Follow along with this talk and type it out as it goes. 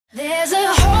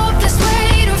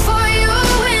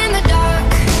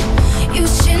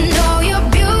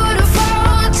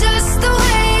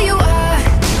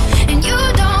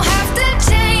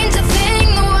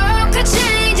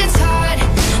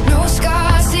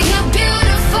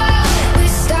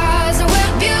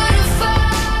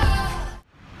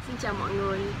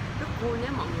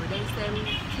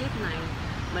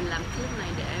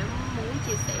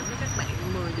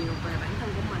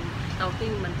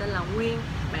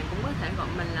có thể gọi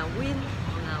mình là Nguyên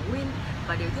hoặc là Nguyên.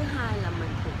 Và điều thứ hai là mình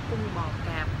thuộc cung bò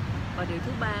cạp. Và điều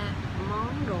thứ ba, món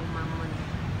đồ mà mình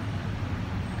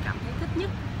cảm thấy thích nhất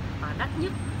và đắt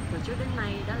nhất từ trước đến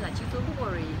nay đó là chiếc túi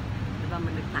Burberry và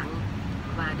mình được tặng.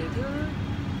 Và điều thứ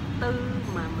tư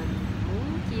mà mình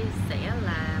muốn chia sẻ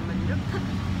là mình rất thích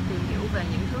tìm hiểu về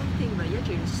những thứ thiên về giá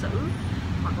trị lịch sử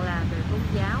hoặc là về tôn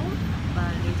giáo.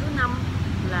 Và điều thứ năm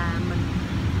là mình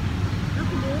rất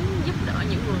muốn giúp đỡ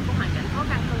những người có hoàn cảnh khó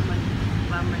khăn hơn mình,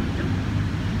 và mình rất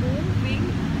muốn viếng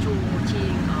chùa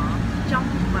chiền ở trong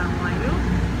và ngoài nước.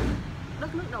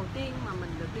 Đất nước đầu tiên mà mình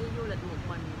được đi du lịch một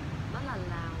mình đó là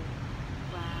Lào,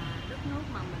 và đất nước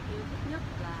mà mình yêu thích nhất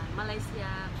là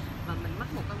Malaysia. Và mình mắc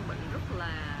một căn bệnh rất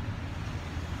là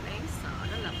đáng sợ,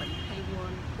 đó là bệnh hay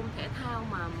quên. Môn thể thao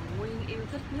mà Nguyên yêu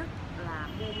thích nhất là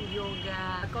môn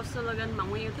yoga. Câu slogan mà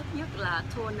Nguyên yêu thích nhất là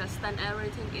To understand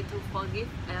everything is to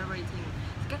forgive everything.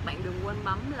 Các bạn đừng quên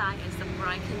bấm like and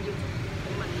subscribe kênh YouTube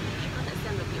của mình để có thể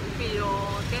xem được những video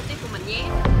kế tiếp của mình nhé.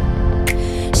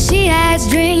 She has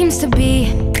dreams to be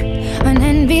an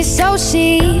envy, so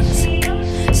she's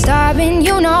starving,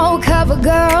 you know, cover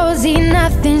girls eat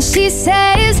nothing. She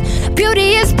says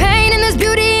beauty is pain and there's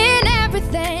beauty in